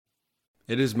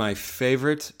It is my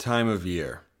favorite time of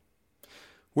year.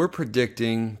 We're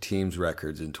predicting teams'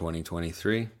 records in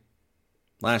 2023.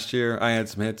 Last year, I had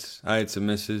some hits, I had some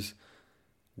misses.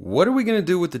 What are we going to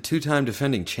do with the two-time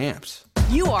defending champs?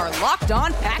 You are Locked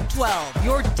On Pac-12,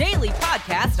 your daily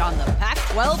podcast on the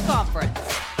Pac-12 Conference.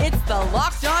 It's the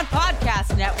Locked On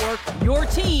Podcast Network, your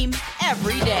team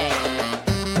every day.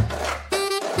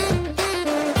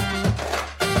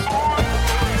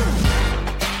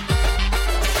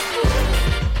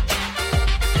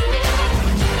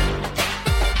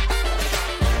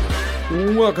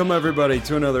 Welcome, everybody,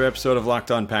 to another episode of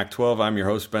Locked On Pac-12. I'm your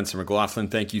host, Spencer McLaughlin.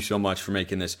 Thank you so much for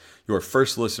making this your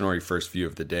first listen or your first view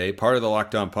of the day. Part of the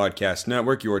Locked On Podcast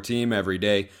Network, your team every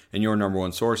day, and your number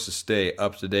one source to stay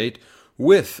up to date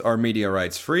with our media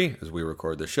rights free as we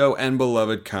record the show and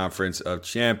beloved Conference of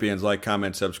Champions. Like,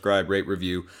 comment, subscribe, rate,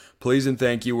 review. Please and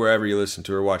thank you wherever you listen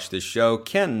to or watch this show.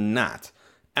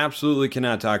 Absolutely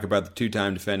cannot talk about the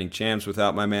two-time defending champs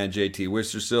without my man JT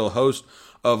Wistersill, host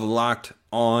of Locked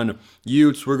On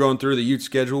Utes. We're going through the Ute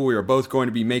schedule. We are both going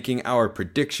to be making our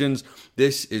predictions.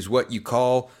 This is what you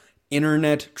call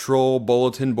internet troll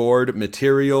bulletin board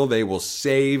material. They will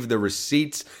save the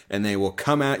receipts and they will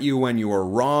come at you when you are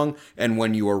wrong, and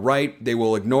when you are right, they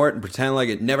will ignore it and pretend like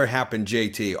it never happened.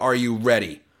 JT, are you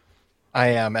ready? I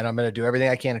am, and I'm going to do everything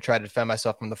I can to try to defend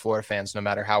myself from the Florida fans, no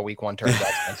matter how week one turns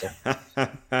out,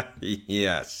 Spencer.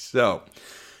 Yes. So,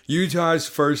 Utah's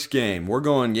first game. We're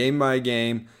going game by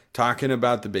game, talking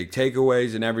about the big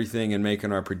takeaways and everything and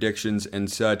making our predictions and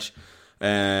such.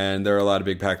 And there are a lot of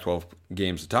big Pac-12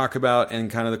 games to talk about and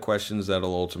kind of the questions that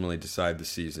will ultimately decide the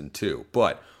season too.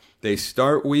 But they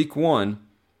start week one.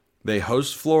 They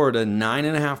host Florida,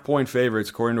 9.5-point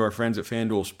favorites, according to our friends at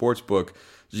FanDuel Sportsbook,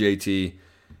 JT.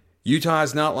 Utah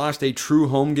has not lost a true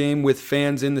home game with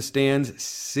fans in the stands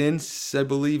since, I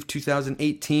believe,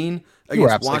 2018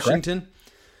 against Washington. Correct.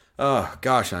 Oh,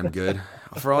 gosh, I'm good.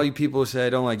 For all you people who say I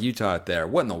don't like Utah out there,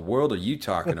 what in the world are you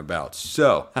talking about?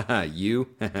 So, you?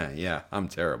 Yeah, I'm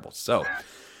terrible. So,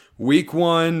 week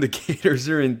one, the Gators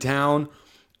are in town.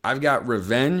 I've got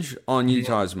revenge on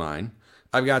Utah's mind.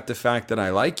 I've got the fact that I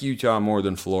like Utah more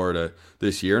than Florida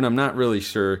this year, and I'm not really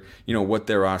sure, what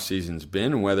their offseason's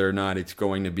been and whether or not it's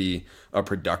going to be a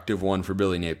productive one for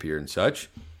Billy Napier and such.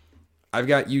 I've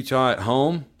got Utah at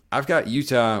home. I've got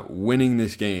Utah winning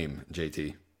this game,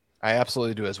 JT. I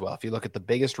absolutely do as well. If you look at the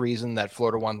biggest reason that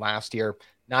Florida won last year,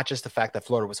 not just the fact that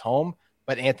Florida was home,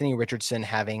 but Anthony Richardson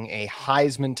having a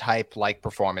Heisman-type like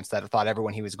performance that I thought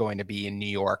everyone he was going to be in New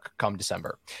York come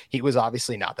December. He was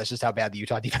obviously not. That's just how bad the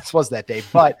Utah defense was that day.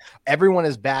 But everyone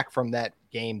is back from that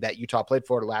game that Utah played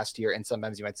Florida last year. And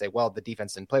sometimes you might say, well, the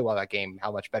defense didn't play well that game.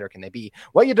 How much better can they be?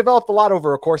 Well, you developed a lot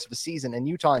over a course of a season. And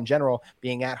Utah in general,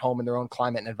 being at home in their own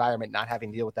climate and environment, not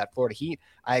having to deal with that Florida heat,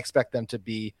 I expect them to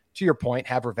be, to your point,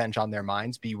 have revenge on their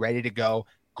minds, be ready to go.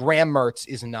 Graham Mertz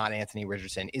is not Anthony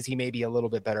Richardson. Is he maybe a little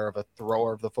bit better of a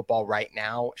thrower of the football right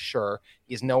now? Sure.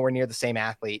 He's nowhere near the same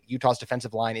athlete. Utah's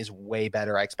defensive line is way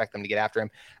better. I expect them to get after him.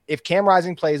 If Cam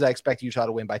Rising plays, I expect Utah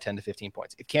to win by 10 to 15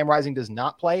 points. If Cam Rising does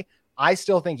not play, I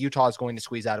still think Utah is going to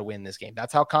squeeze out a win this game.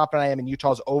 That's how confident I am in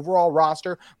Utah's overall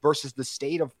roster versus the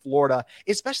state of Florida,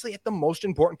 especially at the most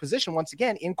important position, once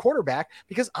again, in quarterback,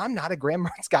 because I'm not a Graham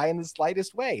Mertz guy in the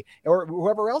slightest way, or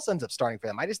whoever else ends up starting for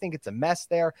them. I just think it's a mess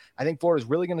there. I think Florida is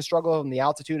really going to struggle in the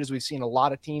altitude, as we've seen a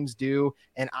lot of teams do,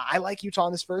 and I like Utah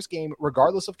in this first game,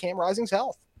 regardless of Cam Rising's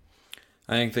health.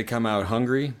 I think they come out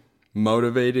hungry,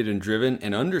 motivated, and driven,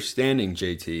 and understanding,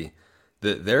 JT,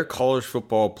 that their college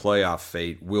football playoff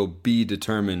fate will be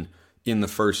determined in the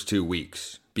first 2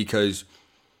 weeks, because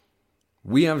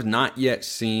we have not yet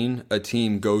seen a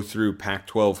team go through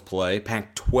Pac-12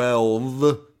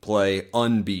 play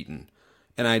unbeaten.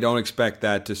 And I don't expect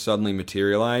that to suddenly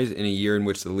materialize in a year in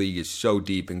which the league is so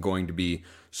deep and going to be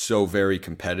so very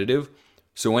competitive.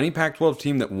 So any Pac-12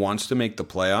 team that wants to make the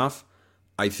playoff,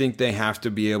 I think they have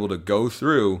to be able to go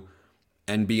through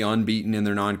and be unbeaten in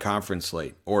their non-conference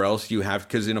slate. Or else you have,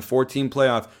 because in a 14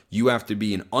 playoff, you have to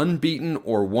be an unbeaten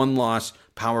or one-loss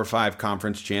Power 5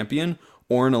 conference champion,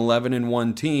 or an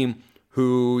 11-1 team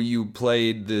who you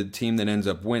played the team that ends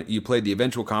up winning. You played the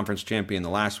eventual conference champion the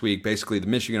last week, basically the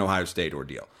Michigan-Ohio State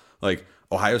ordeal. Like,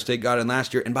 Ohio State got in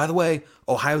last year, and by the way,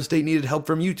 Ohio State needed help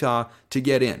from Utah to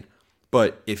get in.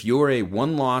 But if you're a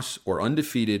one-loss or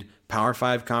undefeated Power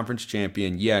 5 conference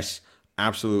champion, yes,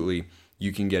 absolutely,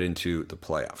 you can get into the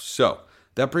playoffs. So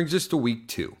that brings us to week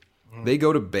 2. They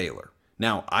go to Baylor.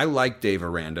 Now, I like Dave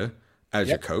Aranda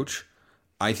as a coach.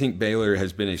 I think Baylor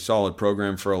has been a solid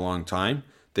program for a long time.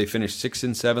 They finished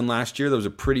 6-7 last year. That was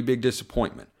a pretty big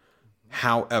disappointment.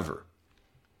 However,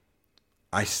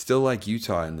 I still like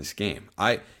Utah in this game.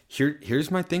 Here's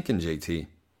my thinking, JT.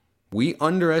 We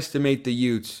underestimate the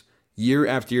Utes year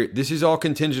after year. This is all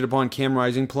contingent upon Cam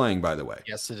Rising playing, by the way.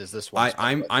 Yes, it is this one.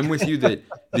 I'm with you that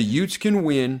the Utes can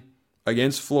win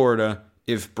against Florida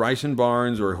if Bryson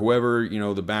Barnes or whoever,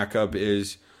 the backup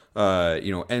is,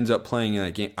 ends up playing in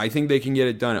that game. I think they can get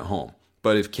it done at home.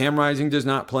 But if Cam Rising does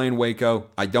not play in Waco,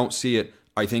 I don't see it.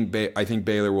 I think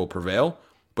Baylor will prevail.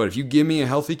 But if you give me a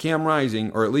healthy Cam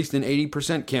Rising, or at least an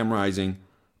 80% Cam Rising,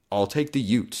 I'll take the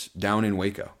Utes down in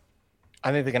Waco.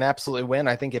 I think they can absolutely win.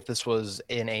 I think if this was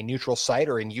in a neutral site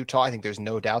or in Utah, I think there's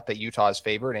no doubt that Utah is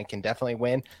favored and can definitely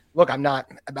win. Look, I'm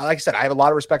not, like I said, I have a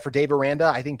lot of respect for Dave Aranda.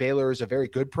 I think Baylor is a very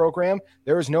good program.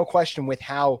 There is no question with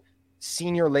how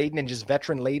senior laden and just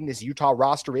veteran laden this Utah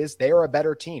roster is. They are a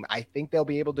better team. I think they'll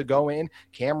be able to go in.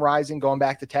 Cam Rising, going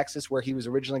back to Texas, where he was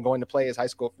originally going to play his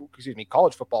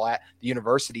college football at the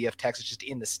University of Texas, just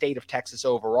in the state of Texas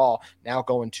overall. Now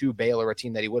going to Baylor, a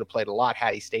team that he would have played a lot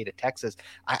had he stayed at Texas.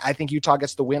 I think Utah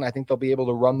gets the win. I think they'll be able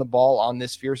to run the ball on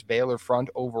this fierce Baylor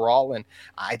front overall. And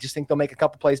I just think they'll make a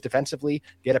couple plays defensively,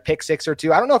 get a pick six or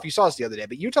two. I don't know if you saw this the other day,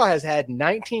 but Utah has had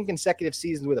 19 consecutive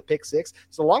seasons with a pick six.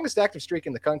 It's the longest active streak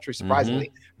in the country, surprisingly.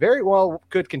 Very well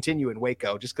could continue in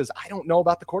Waco, just because I don't know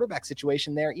about the quarterback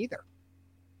situation there either.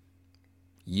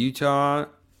 Utah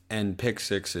and pick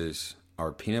sixes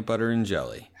are peanut butter and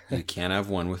jelly. You can't have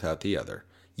one without the other.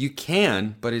 You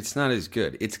can, but it's not as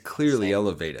good. It's clearly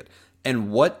elevated.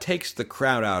 And what takes the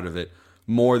crowd out of it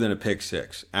more than a pick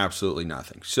six? Absolutely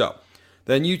nothing. So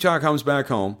then Utah comes back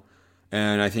home,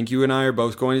 and I think you and I are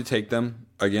both going to take them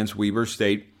against Weber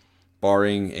State,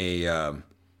 barring a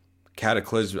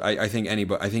cataclysm. I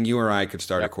think you or I could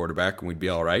start a quarterback and we'd be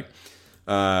all right.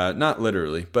 Not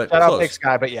literally, but shout close. Out Big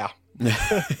Sky, but yeah.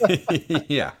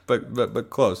 Yeah, but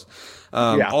close.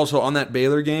 Also on that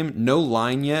Baylor game, no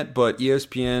line yet, but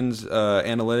ESPN's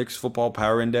analytics football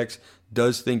power index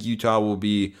does think Utah will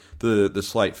be the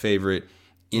slight favorite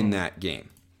in that game.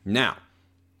 Now,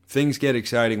 things get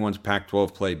exciting once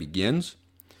Pac-12 play begins.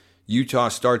 Utah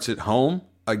starts at home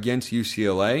against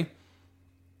UCLA.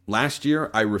 Last year,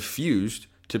 I refused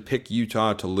to pick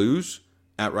Utah to lose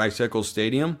at Rice-Eccles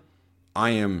Stadium. I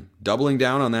am doubling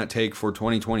down on that take for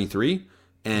 2023,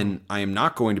 and I am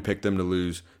not going to pick them to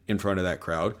lose in front of that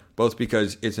crowd, both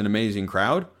because it's an amazing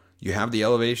crowd, you have the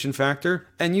elevation factor,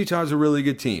 and Utah's a really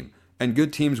good team, and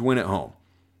good teams win at home.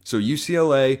 So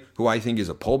UCLA, who I think is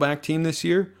a pullback team this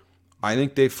year, I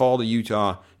think they fall to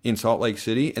Utah in Salt Lake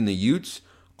City, and the Utes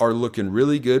are looking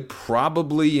really good,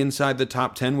 probably inside the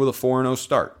top 10 with a 4-0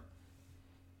 start.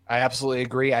 I absolutely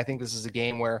agree. I think this is a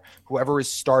game where whoever is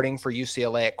starting for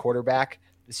UCLA at quarterback,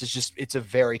 it's a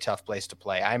very tough place to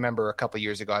play. I remember a couple of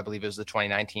years ago, I believe it was the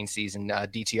 2019 season,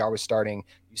 DTR was starting.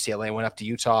 UCLA went up to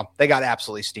Utah. They got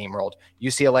absolutely steamrolled.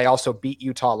 UCLA also beat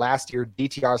Utah last year.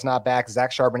 DTR's not back.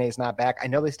 Zach Charbonnet's not back. I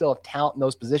know they still have talent in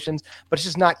those positions, but it's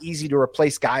just not easy to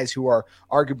replace guys who are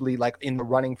arguably like in the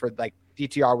running for like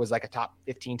DTR was like a top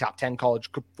 15, top 10 college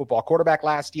football quarterback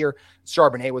last year.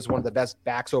 Charbonnet was one of the best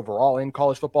backs overall in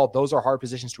college football. Those are hard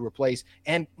positions to replace.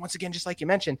 And once again, just like you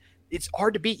mentioned, it's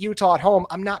hard to beat Utah at home.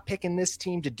 I'm not picking this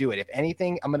team to do it. If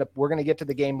anything, we're going to get to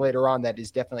the game later on that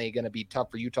is definitely going to be tough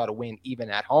for Utah to win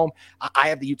even at home. I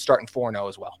have the Utes starting 4-0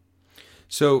 as well.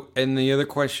 So, and the other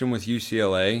question with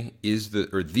UCLA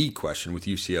the question with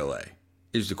UCLA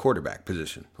is the quarterback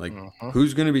position. Like,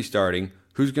 who's going to be starting?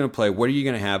 Who's going to play? What are you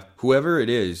going to have? Whoever it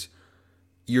is,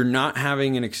 you're not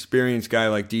having an experienced guy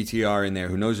like DTR in there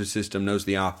who knows the system, knows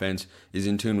the offense, is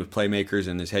in tune with playmakers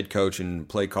and his head coach and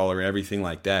play caller and everything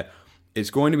like that. It's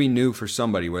going to be new for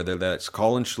somebody, whether that's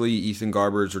Colin Schlee, Ethan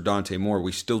Garbers, or Dante Moore.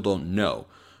 We still don't know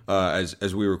as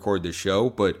we record this show.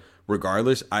 But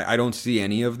regardless, I don't see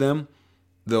any of them,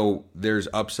 though there's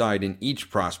upside in each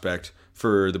prospect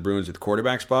for the Bruins at the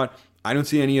quarterback spot. I don't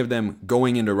see any of them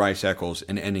going into Rice-Eccles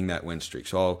and ending that win streak.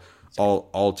 So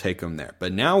I'll take them there.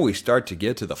 But now we start to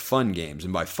get to the fun games.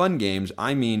 And by fun games,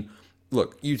 I mean,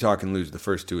 look, Utah can lose the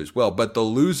first two as well. But the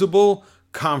losable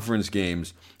conference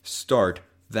games start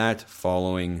that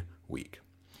following week.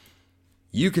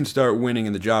 You can start winning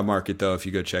in the job market, though, if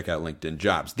you go check out LinkedIn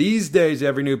Jobs. These days,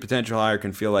 every new potential hire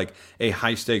can feel like a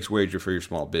high-stakes wager for your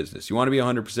small business. You want to be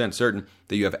 100% certain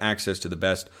that you have access to the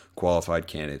best qualified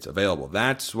candidates available.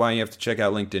 That's why you have to check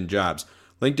out LinkedIn Jobs.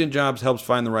 LinkedIn Jobs helps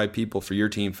find the right people for your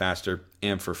team faster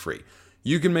and for free.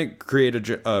 You can create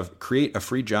a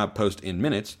free job post in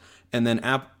minutes and then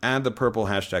add the purple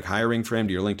hashtag hiring frame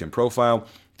to your LinkedIn profile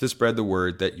to spread the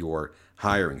word that you're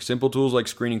hiring. Simple tools like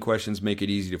screening questions make it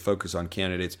easy to focus on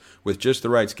candidates with just the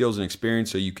right skills and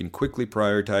experience so you can quickly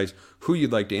prioritize who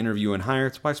you'd like to interview and hire.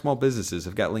 It's why small businesses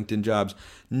have got LinkedIn Jobs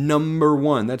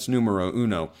 #1. That's numero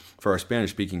uno for our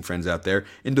Spanish-speaking friends out there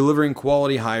in delivering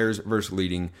quality hires versus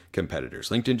leading competitors.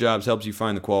 LinkedIn Jobs helps you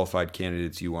find the qualified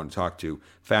candidates you want to talk to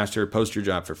faster. Post your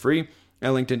job for free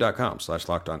at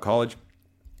linkedin.com/lockedoncollege.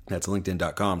 That's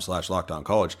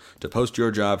linkedin.com/lockedoncollege to post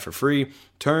your job for free.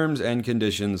 Terms and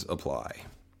conditions apply.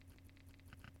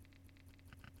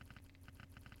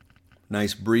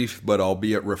 Nice brief, but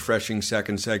albeit refreshing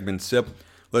second segment sip.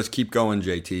 Let's keep going,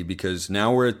 JT, because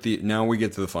now we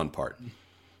get to the fun part.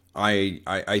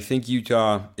 I think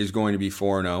Utah is going to be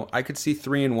 4-0. I could see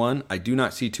 3-1. I do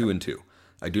not see 2-2.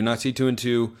 I do not see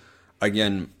 2-2.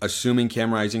 Again, assuming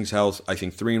Cam Rising's health, I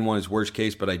think 3-1 is worst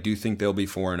case, but I do think they'll be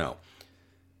 4-0.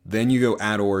 Then you go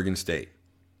at Oregon State,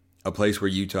 a place where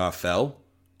Utah fell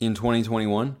in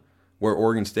 2021, where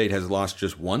Oregon State has lost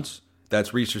just once. That's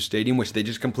Reser Stadium, which they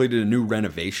just completed a new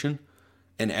renovation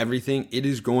and everything. It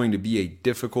is going to be a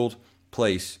difficult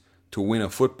place to win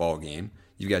a football game.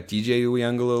 You've got DJ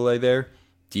Uiagalelei there.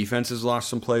 Defense has lost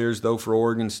some players, though, for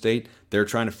Oregon State. They're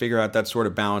trying to figure out that sort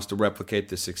of balance to replicate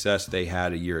the success they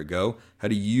had a year ago. How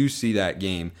do you see that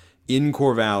game in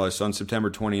Corvallis on September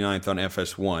 29th on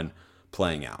FS1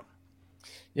 playing out?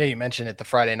 Yeah, you mentioned it, the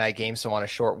Friday night game, so on a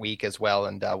short week as well,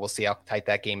 and we'll see how tight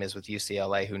that game is with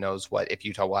UCLA. Who knows if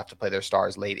Utah will have to play their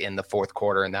stars late in the fourth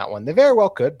quarter in that one. They very well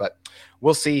could, but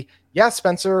we'll see. Yeah,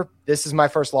 Spencer, this is my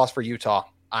first loss for Utah.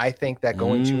 I think that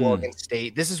going to Oregon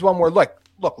State, this is one where,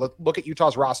 look at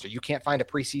Utah's roster. You can't find a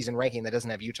preseason ranking that doesn't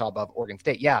have Utah above Oregon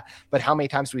State. Yeah, but how many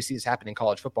times do we see this happen in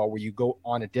college football where you go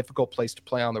on a difficult place to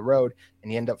play on the road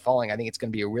and you end up falling? I think it's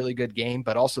going to be a really good game,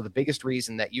 but also the biggest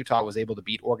reason that Utah was able to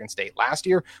beat Oregon State last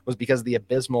year was because of the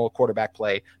abysmal quarterback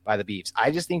play by the Beavs.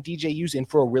 I just think DJU's in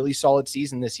for a really solid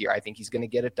season this year. I think he's going to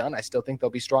get it done. I still think they'll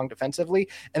be strong defensively,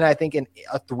 and I think in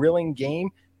a thrilling game,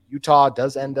 Utah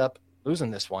does end up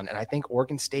losing this one, and I think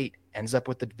Oregon State ends up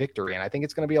with the victory, and I think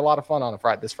it's going to be a lot of fun on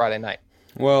this Friday night.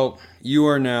 Well, you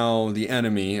are now the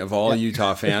enemy of all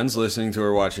Utah fans listening to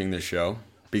or watching this show,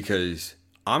 because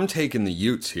I'm taking the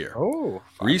Utes here.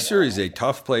 Reser is a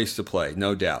tough place to play,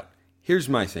 no doubt. Here's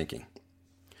my thinking.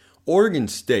 Oregon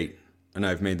State, and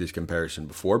I've made this comparison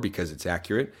before because it's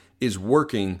accurate, is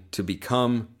working to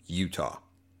become Utah.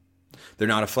 They're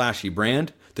not a flashy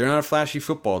brand. They're not a flashy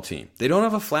football team. They don't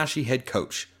have a flashy head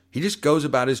coach. He just goes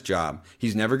about his job.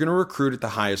 He's never going to recruit at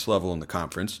the highest level in the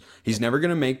conference. He's never going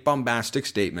to make bombastic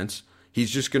statements. He's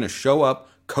just going to show up,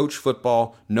 coach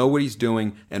football, know what he's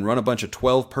doing, and run a bunch of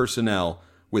 12 personnel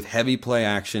with heavy play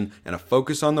action and a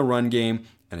focus on the run game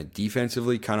and a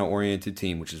defensively kind of oriented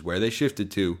team, which is where they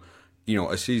shifted to,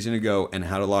 a season ago and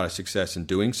had a lot of success in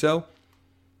doing so.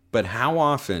 But how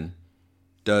often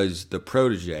does the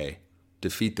protege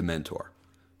defeat the mentor?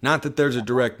 Not that there's a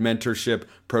direct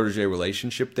mentorship-protege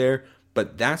relationship there,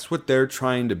 but that's what they're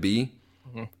trying to be.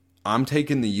 Mm-hmm. I'm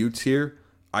taking the Utes here.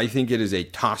 I think it is a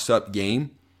toss-up game,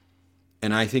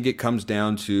 and I think it comes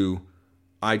down to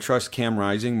I trust Cam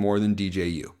Rising more than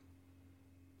DJU.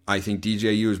 I think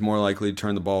DJU is more likely to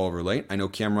turn the ball over late. I know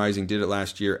Cam Rising did it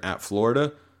last year at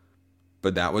Florida,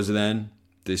 but that was then.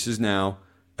 This is now.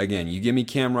 Again, you give me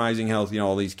Cam Rising healthy in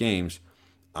all these games,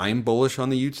 I'm bullish on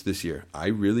the Utes this year. I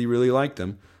really, really like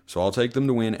them. So I'll take them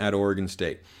to win at Oregon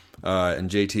State. And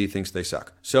JT thinks they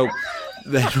suck. So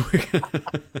then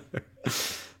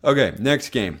okay, next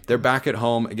game. They're back at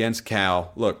home against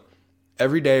Cal. Look,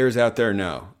 everydayers out there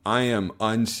know I am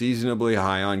unseasonably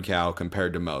high on Cal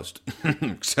compared to most,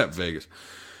 except Vegas,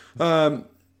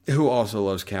 who also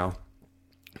loves Cal.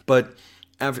 But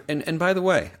and by the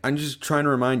way, I'm just trying to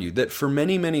remind you that for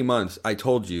many, many months I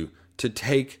told you to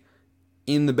take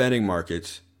in the betting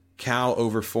markets Cal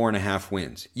over 4.5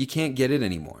 wins. You can't get it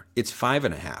anymore. It's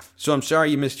 5.5. So I'm sorry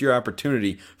you missed your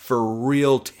opportunity for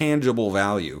real tangible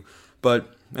value.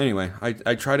 But anyway,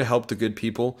 I try to help the good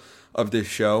people of this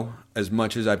show as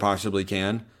much as I possibly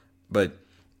can, but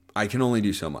I can only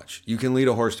do so much. You can lead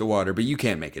a horse to water, but you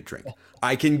can't make it drink.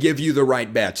 I can give you the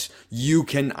right bets.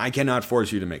 I cannot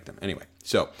force you to make them. Anyway,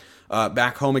 so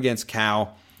back home against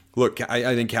Cal. Look,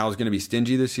 I think Cal is going to be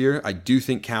stingy this year. I do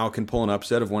think Cal can pull an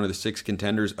upset of one of the 6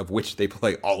 contenders, of which they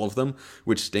play all of them,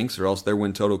 which stinks, or else their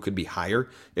win total could be higher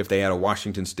if they had a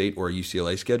Washington State or a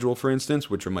UCLA schedule, for instance,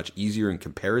 which are much easier in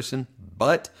comparison.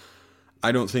 But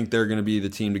I don't think they're going to be the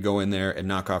team to go in there and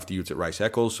knock off the Utes at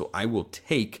Rice-Eccles, so I will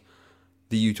take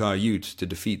the Utah Utes to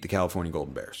defeat the California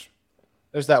Golden Bears.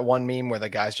 There's that one meme where the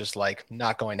guy's just like,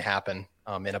 not going to happen.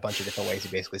 In a bunch of different ways. He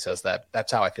basically says that.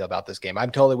 That's how I feel about this game.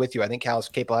 I'm totally with you. I think Cal's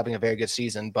capable of having a very good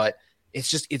season, but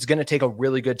it's going to take a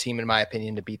really good team, in my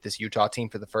opinion, to beat this Utah team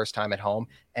for the first time at home.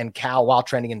 And Cal, while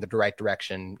trending in the right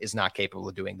direction, is not capable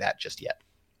of doing that just yet.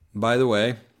 By the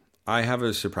way, I have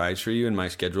a surprise for you in my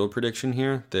schedule prediction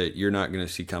here that you're not going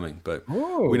to see coming, but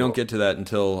we don't get to that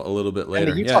until a little bit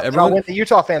later. Win the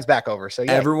Utah fans back over. So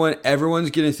yeah.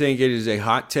 Everyone's going to think it is a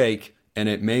hot take, and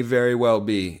it may very well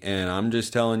be. And I'm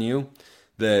just telling you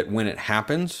that when it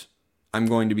happens, I'm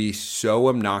going to be so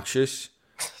obnoxious,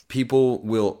 people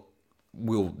will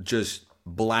just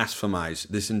blasphemize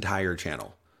this entire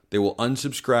channel. They will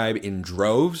unsubscribe in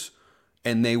droves,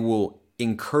 and they will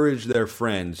encourage their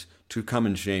friends to come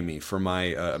and shame me for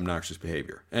my obnoxious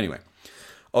behavior. Anyway,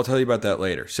 I'll tell you about that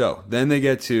later. So then they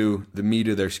get to the meat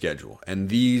of their schedule, and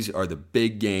these are the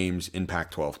big games in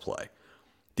Pac-12 play.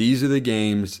 These are the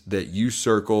games that you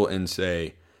circle and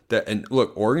say that. And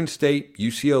look, Oregon State,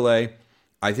 UCLA,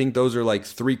 I think those are like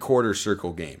 3/4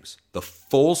 circle games. The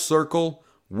full circle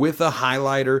with a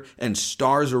highlighter and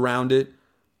stars around it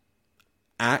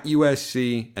at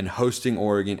USC and hosting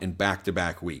Oregon in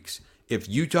back-to-back weeks. If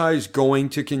Utah is going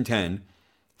to contend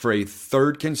for a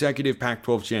third consecutive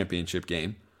Pac-12 championship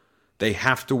game, they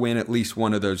have to win at least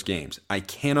one of those games. I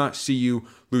cannot see you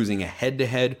losing a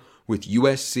head-to-head with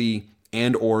USC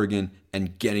and Oregon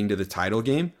and getting to the title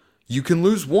game. You can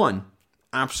lose one,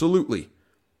 absolutely.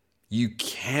 You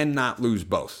cannot lose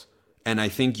both. And I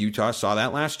think Utah saw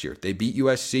that last year. They beat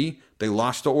USC, they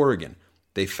lost to Oregon.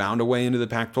 They found a way into the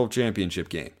Pac-12 championship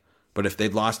game. But if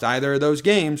they'd lost either of those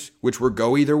games, which were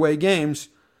go-either-way games,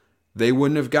 they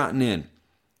wouldn't have gotten in.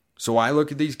 So I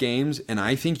look at these games, and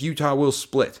I think Utah will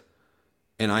split.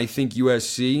 And I think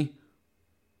USC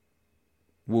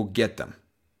will get them.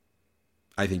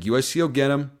 I think USC will get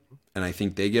them, and I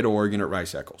think they get Oregon at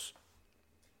Rice-Eccles.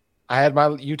 I had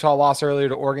my Utah loss earlier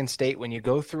to Oregon State. When you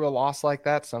go through a loss like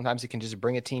that, sometimes it can just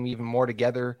bring a team even more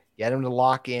together, get them to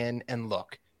lock in, and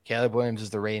look. Caleb Williams is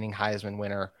the reigning Heisman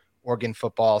winner. Oregon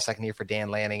football, second year for Dan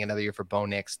Lanning, another year for Bo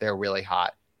Nix. They're really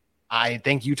hot. I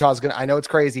think Utah's going to, I know it's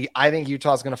crazy. I think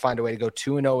Utah's going to find a way to go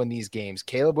 2-0 in these games.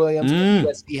 Caleb Williams and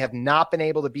USC have not been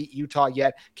able to beat Utah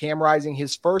yet. Cam Rising,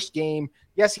 his first game,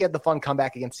 yes, he had the fun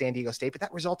comeback against San Diego State, but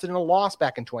that resulted in a loss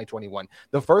back in 2021.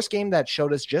 The first game that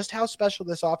showed us just how special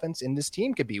this offense and this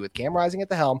team could be with Cam Rising at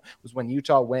the helm was when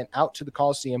Utah went out to the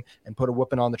Coliseum and put a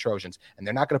whooping on the Trojans. And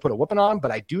they're not going to put a whooping on,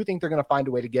 but I do think they're going to find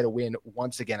a way to get a win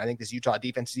once again. I think this Utah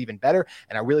defense is even better.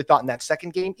 And I really thought in that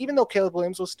second game, even though Caleb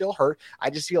Williams was still hurt, I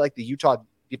just feel like the Utah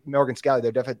Morgan Scalley,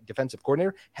 their defensive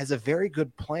coordinator, has a very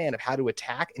good plan of how to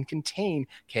attack and contain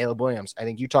Caleb Williams. I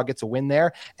think Utah gets a win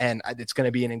there, and it's going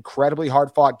to be an incredibly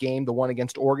hard-fought game, the one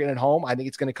against Oregon at home. I think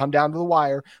it's going to come down to the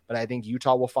wire, but I think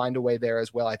Utah will find a way there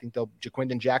as well. I think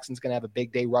Jaquindon Jackson's going to have a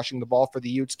big day rushing the ball for the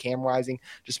Utes. Cam Rising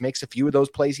just makes a few of those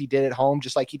plays he did at home,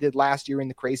 just like he did last year in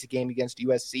the crazy game against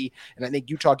USC, and I think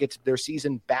Utah gets their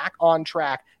season back on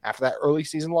track after that early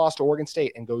season loss to Oregon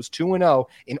State and goes 2-0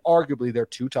 in arguably their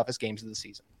two toughest games of the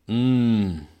season.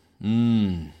 And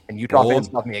Utah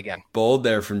fans love me again. Bold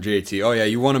there from JT. Oh yeah,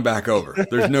 you won him back over.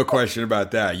 There's no question about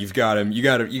that. You've got him. You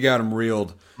got him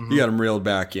reeled. You got him reeled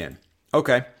back in.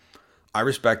 Okay, I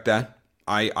respect that.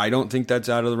 I don't think that's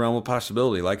out of the realm of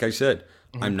possibility. Like I said,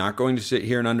 I'm not going to sit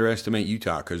here and underestimate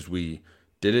Utah because we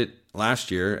did it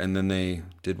last year, and then they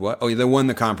did what? Oh, they won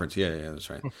the conference. Yeah, that's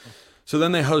right. So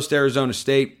then they host Arizona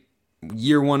State.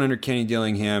 Year one under Kenny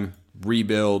Dillingham.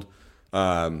 Rebuild.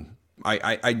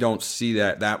 I don't see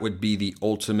that. That would be the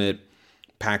ultimate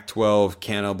Pac-12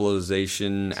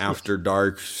 cannibalization after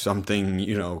dark,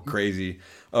 something, crazy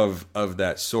of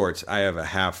that sort. I have a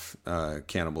half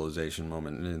cannibalization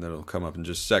moment, and that'll come up in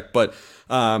just a sec. But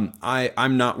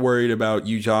I'm not worried about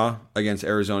Utah against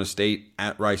Arizona State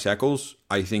at Rice-Eccles.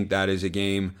 I think that is a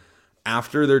game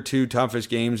after their two toughest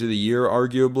games of the year,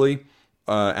 arguably,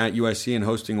 at USC and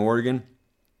hosting Oregon.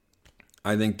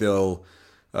 I think they'll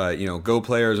go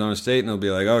play Arizona State, and they'll be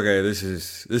like, okay, this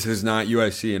is not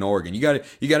USC and Oregon. You got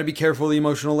to be careful of the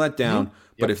emotional letdown. Yep.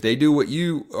 But if they do what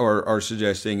you are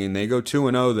suggesting and they go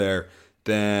 2-0 there,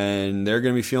 then they're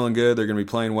going to be feeling good. They're going to be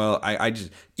playing well. I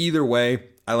just either way,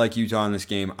 I like Utah in this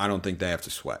game. I don't think they have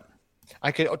to sweat.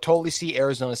 I could totally see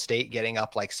Arizona State getting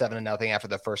up like 7-0 after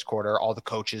the first quarter. All the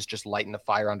coaches just lighting the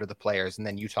fire under the players, and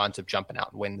then Utah ends up jumping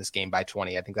out and winning this game by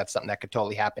 20. I think that's something that could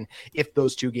totally happen if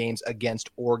those two games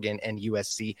against Oregon and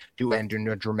USC do end in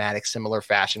a dramatic similar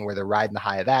fashion where they're riding the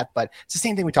high of that. But it's the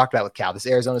same thing we talked about with Cal. This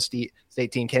Arizona State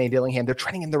team, Kenny Dillingham, they're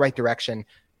trending in the right direction,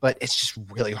 but it's just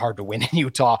really hard to win in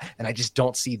Utah, and I just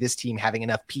don't see this team having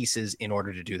enough pieces in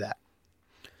order to do that.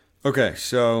 Okay,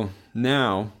 so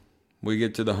now we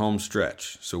get to the home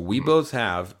stretch. So we both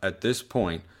have, at this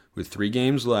point, with 3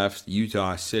 games left,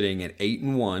 Utah sitting at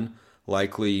 8-1,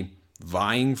 likely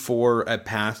vying for a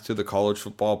path to the college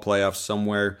football playoffs,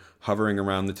 somewhere hovering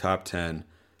around the top 10.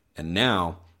 And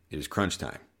now it is crunch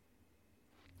time.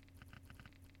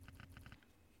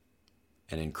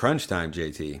 And in crunch time,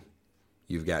 JT,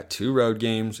 you've got 2 road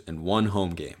games and 1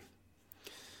 home game.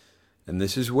 And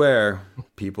this is where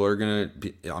people are going to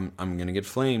be, I'm going to get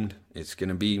flamed. It's going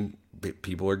to be,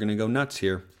 people are going to go nuts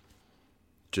here.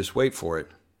 Just wait for it.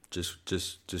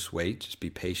 Just wait. Just be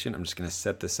patient. I'm just going to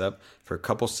set this up for a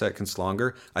couple seconds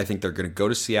longer. I think they're going to go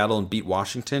to Seattle and beat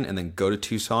Washington, and then go to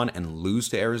Tucson and lose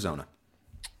to Arizona.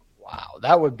 Wow,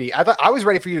 that would be. I was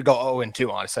ready for you to go 0-2.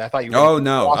 Honestly, I thought you. Oh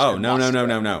no! Oh no!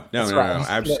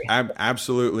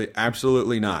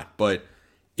 Absolutely not. But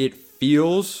it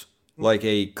feels like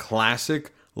a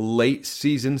classic late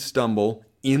season stumble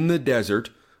in the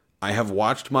desert. I have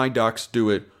watched my Ducks do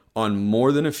it on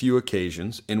more than a few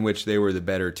occasions in which they were the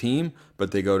better team,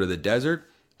 but they go to the desert,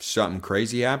 something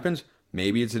crazy happens.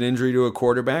 Maybe it's an injury to a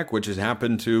quarterback, which has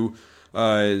happened to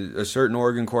a certain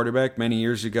Oregon quarterback many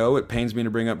years ago. It pains me to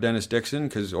bring up Dennis Dixon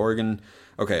because Oregon...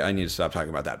 Okay, I need to stop talking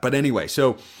about that. But anyway,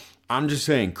 so I'm just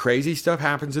saying crazy stuff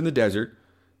happens in the desert.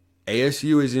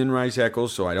 ASU is in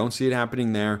Rice-Eccles, so I don't see it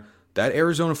happening there. That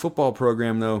Arizona football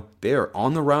program, though, they are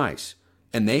on the rise.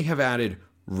 And they have added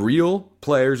real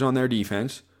players on their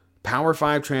defense, Power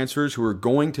 5 transfers who are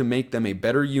going to make them a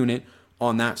better unit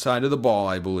on that side of the ball,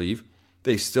 I believe.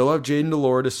 They still have Jayden de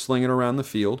Laura to sling it around the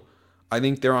field. I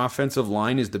think their offensive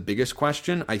line is the biggest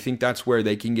question. I think that's where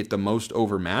they can get the most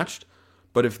overmatched.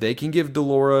 But if they can give de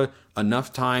Laura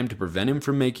enough time to prevent him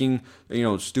from making,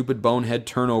 stupid bonehead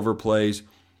turnover plays,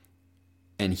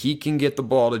 and he can get the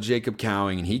ball to Jacob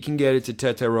Cowing, and he can get it to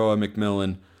Teteroa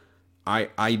McMillan,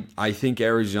 I think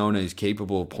Arizona is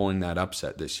capable of pulling that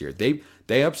upset this year.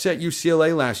 They upset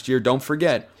UCLA last year. Don't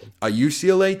forget, a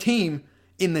UCLA team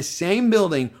in the same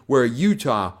building where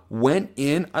Utah went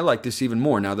in. I like this even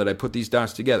more now that I put these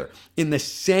dots together. In the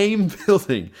same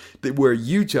building where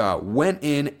Utah went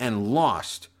in and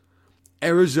lost,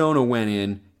 Arizona went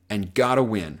in and got a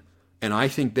win. And I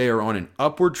think they are on an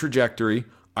upward trajectory.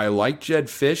 I like Jed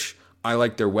Fish. I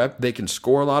like their weapon. They can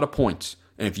score a lot of points.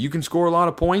 And if you can score a lot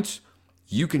of points,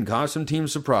 you can cause some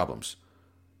teams some problems.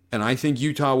 And I think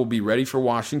Utah will be ready for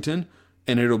Washington,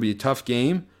 and it'll be a tough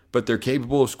game, but they're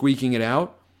capable of squeaking it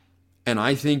out. And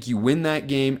I think you win that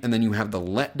game, and then you have the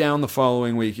letdown the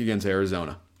following week against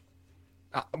Arizona.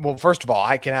 Well, first of all,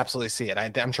 I can absolutely see it.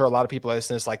 I'm sure a lot of people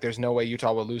listen to this, like, there's no way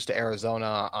Utah will lose to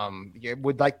Arizona.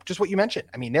 Would like just what you mentioned.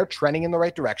 I mean, they're trending in the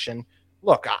right direction.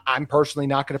 Look, I'm personally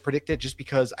not going to predict it just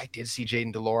because I did see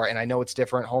Jayden de Laura, and I know it's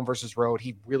different, home versus road.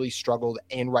 He really struggled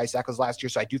in Rice-Eccles last year,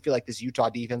 so I do feel like this Utah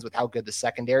defense, with how good the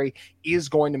secondary, is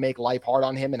going to make life hard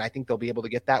on him, and I think they'll be able to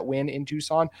get that win in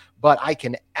Tucson. But I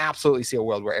can absolutely see a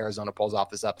world where Arizona pulls off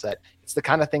this upset. It's the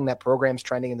kind of thing that programs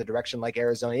trending in the direction like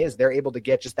Arizona is. They're able to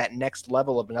get just that next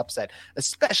level of an upset,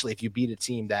 especially if you beat a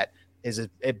team that is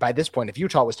by this point, if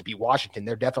Utah was to beat Washington,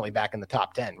 they're definitely back in the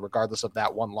top 10, regardless of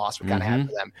that one loss we kind of had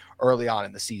for them early on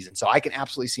in the season. So I can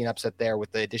absolutely see an upset there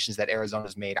with the additions that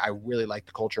Arizona's made. I really like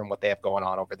the culture and what they have going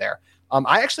on over there.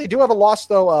 I actually do have a loss,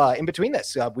 though, in between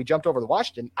this. We jumped over to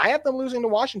Washington. I have them losing to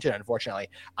Washington, unfortunately.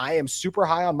 I am super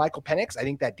high on Michael Penix. I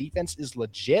think that defense is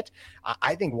legit.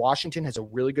 I think Washington has a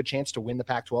really good chance to win the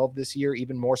Pac-12 this year,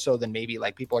 even more so than maybe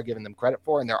like people are giving them credit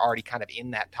for, and they're already kind of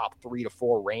in that top 3 to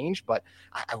 4 range. But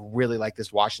I really like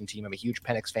this Washington team. I'm a huge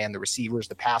Penix fan. The receivers,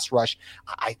 the pass rush.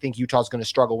 I think Utah's going to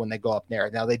struggle when they go up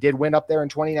there. Now, they did win up there in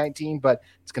 2019, but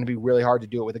it's going to be really hard to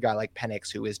do it with a guy like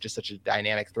Penix, who is just such a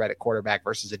dynamic threat at quarterback,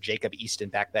 versus a Jacob Easton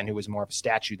back then, who was more of a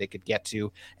statue they could get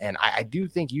to. And I do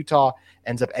think Utah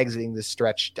ends up exiting this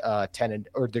stretch 10,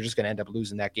 or they're just going to end up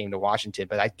losing that game to Washington.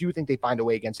 But I do think they find a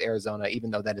way against Arizona,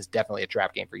 even though that is definitely a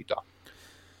trap game for Utah.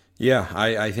 Yeah,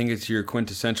 I think it's your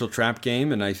quintessential trap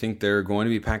game, and I think there are going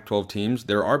to be Pac-12 teams.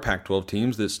 There are Pac-12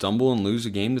 teams that stumble and lose a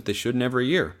game that they shouldn't every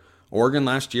year. Oregon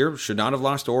last year should not have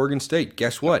lost to Oregon State.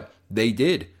 Guess what? They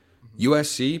did.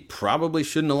 USC probably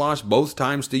shouldn't have lost both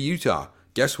times to Utah.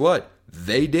 Guess what?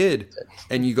 They did.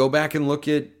 And you go back and look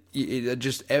at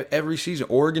just every season.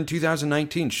 Oregon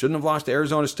 2019 shouldn't have lost to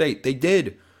Arizona State. They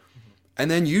did. And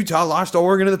then Utah lost to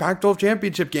Oregon in the Pac-12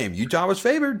 championship game. Utah was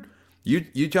favored.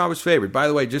 Utah was favored. By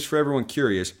the way, just for everyone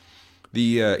curious,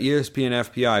 the ESPN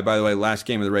FPI, by the way, last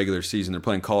game of the regular season, they're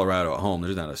playing Colorado at home.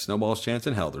 There's not a snowball's chance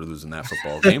in hell they're losing that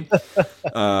football game.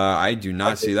 I do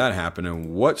not see that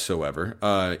happening whatsoever.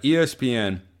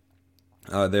 ESPN,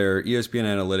 their ESPN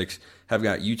analytics have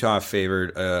got Utah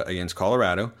favored against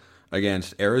Colorado,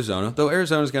 against Arizona, though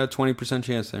Arizona's got a 20%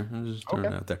 chance there. I'm just throwing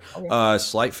it out there. Okay.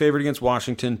 Slight favorite against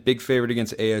Washington, big favorite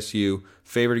against ASU,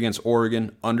 favorite against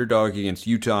Oregon, underdog against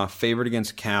Utah, favorite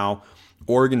against Cal,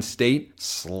 Oregon State,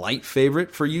 slight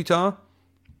favorite for Utah.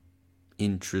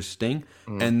 Interesting.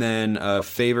 And then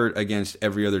favored against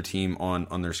every other team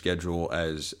on their schedule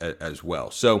as well.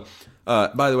 So,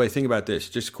 by the way, think about this.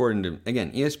 Just according to,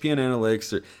 again, ESPN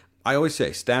Analytics, I always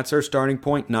say stats are a starting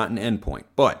point, not an end point.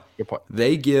 But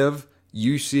they give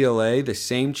UCLA the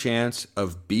same chance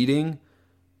of beating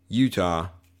Utah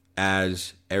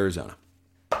as Arizona.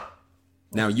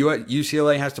 Now,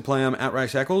 UCLA has to play them at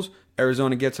Rice-Eccles.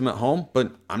 Arizona gets them at home.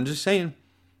 But I'm just saying,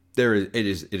 it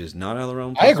is not out of the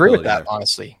realm. I agree with that,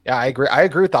 honestly. Yeah, I agree. I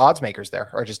agree with the odds makers there,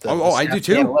 or just I do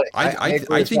too.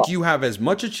 I think well. You have as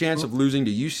much a chance of losing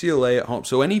to UCLA at home.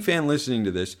 So any fan listening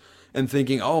to this and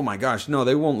thinking, "Oh my gosh, no,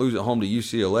 they won't lose at home to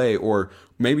UCLA," or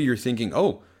maybe you're thinking,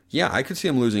 "Oh yeah, I could see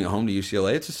them losing at home to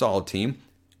UCLA. It's a solid team."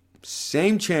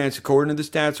 Same chance, according to the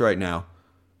stats right now,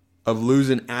 of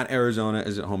losing at Arizona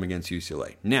as at home against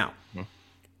UCLA. Now,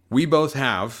 we both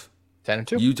have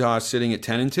 10-2. Utah sitting at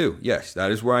 10-2. Yes,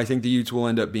 that is where I think the Utes will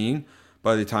end up being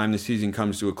by the time the season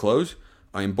comes to a close.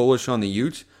 I am bullish on the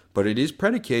Utes, but it is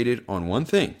predicated on one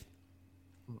thing: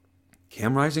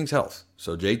 Cam Rising's health.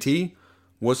 So, JT,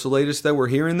 what's the latest that we're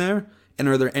hearing there? And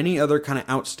are there any other kind of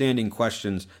outstanding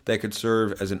questions that could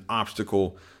serve as an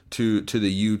obstacle to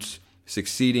the Utes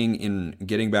succeeding in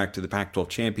getting back to the Pac-12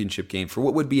 championship game for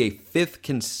what would be a 5th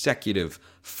consecutive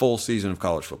full season of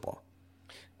college football?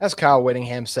 As Kyle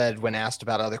Whittingham said when asked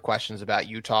about other questions about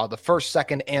Utah, the first,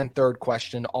 second, and third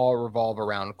question all revolve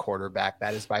around quarterback.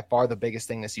 That is by far the biggest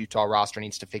thing this Utah roster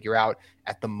needs to figure out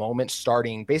at the moment.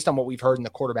 Starting, based on what we've heard in the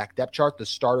quarterback depth chart, the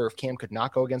starter, if Cam could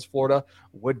not go against Florida,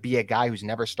 would be a guy who's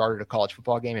never started a college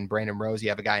football game in Brandon Rose. You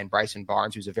have a guy in Bryson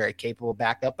Barnes who's a very capable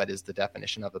backup, but is the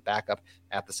definition of a backup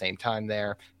at the same time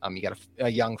there. You got a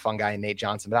young, fun guy in Nate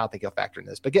Johnson, but I don't think he'll factor in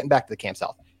this. But getting back to the Cam's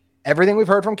health. Everything we've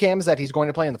heard from Cam is that he's going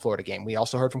to play in the Florida game. We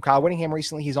also heard from Kyle Whittingham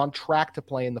recently he's on track to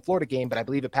play in the Florida game, but I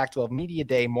believe at Pac-12 Media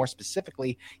Day, more specifically,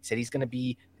 he said it's going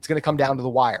to come down to the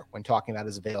wire when talking about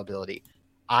his availability.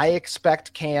 I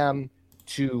expect Cam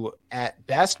to, at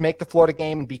best, make the Florida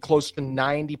game and be close to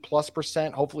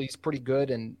 90+%. Hopefully he's pretty good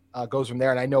and goes from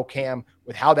there. And I know Cam,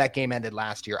 with how that game ended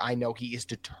last year, I know he is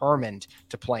determined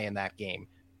to play in that game,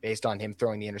 based on him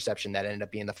throwing the interception that ended up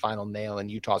being the final nail in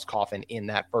Utah's coffin in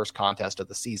that first contest of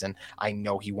the season. I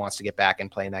know he wants to get back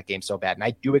and play in that game so bad, and I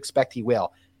do expect he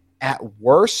will. At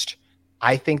worst,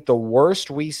 I think the first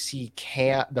we see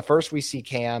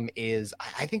Cam is,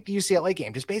 I think, the UCLA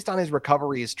game, just based on his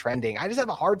recovery is trending. I just have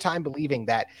a hard time believing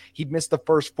that he'd miss the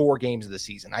first 4 games of the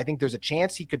season. I think there's a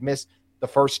chance he could miss the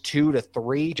first 2 to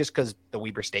 3, just because the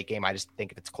Weber State game, I just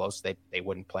think if it's close, they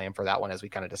wouldn't play him for that one, as we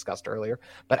kind of discussed earlier.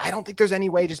 But I don't think there's any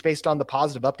way, just based on the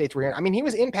positive updates we're hearing. I mean, he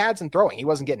was in pads and throwing. He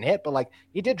wasn't getting hit, but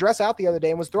he did dress out the other day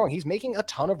and was throwing. He's making a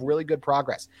ton of really good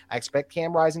progress. I expect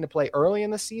Cam Rising to play early in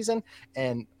the season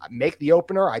and make the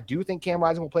opener. I do think Cam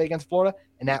Rising will play against Florida.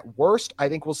 And at worst, I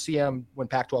think we'll see him when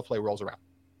Pac-12 play rolls around.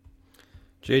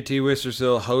 JT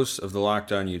Wistersill, host of the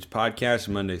Locked On Utes podcast,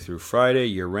 Monday through Friday,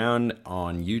 year-round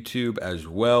on YouTube as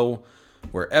well.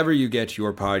 Wherever you get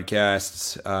your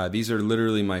podcasts, these are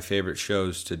literally my favorite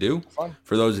shows to do. Fun.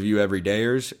 For those of you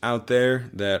everydayers out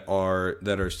there that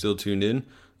are still tuned in,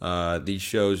 these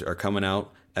shows are coming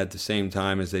out at the same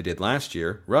time as they did last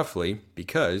year, roughly,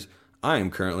 because I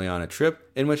am currently on a trip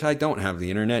in which I don't have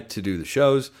the internet to do the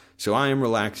shows, so I am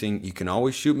relaxing. You can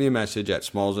always shoot me a message at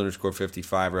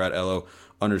smalls_55 or at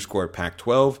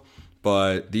LO_Pac12,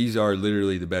 but these are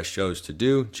literally the best shows to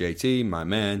do. JT, my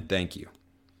man, thank you.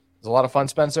 It was a lot of fun,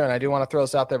 Spencer, and I do want to throw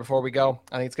this out there before we go.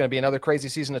 I think it's going to be another crazy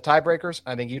season of tiebreakers.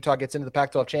 I think Utah gets into the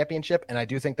Pac-12 championship, and I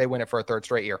do think they win it for a 3rd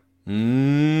straight year.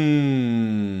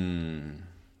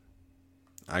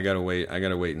 I gotta wait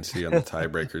and see on the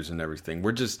tiebreakers and everything.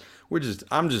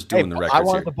 I'm just doing the records. I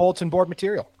wanted here. The bulletin board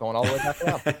material going all the way back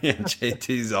around. Yeah,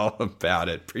 JT's all about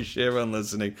it. Appreciate everyone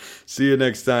listening. See you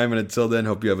next time, and until then,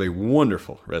 hope you have a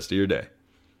wonderful rest of your day.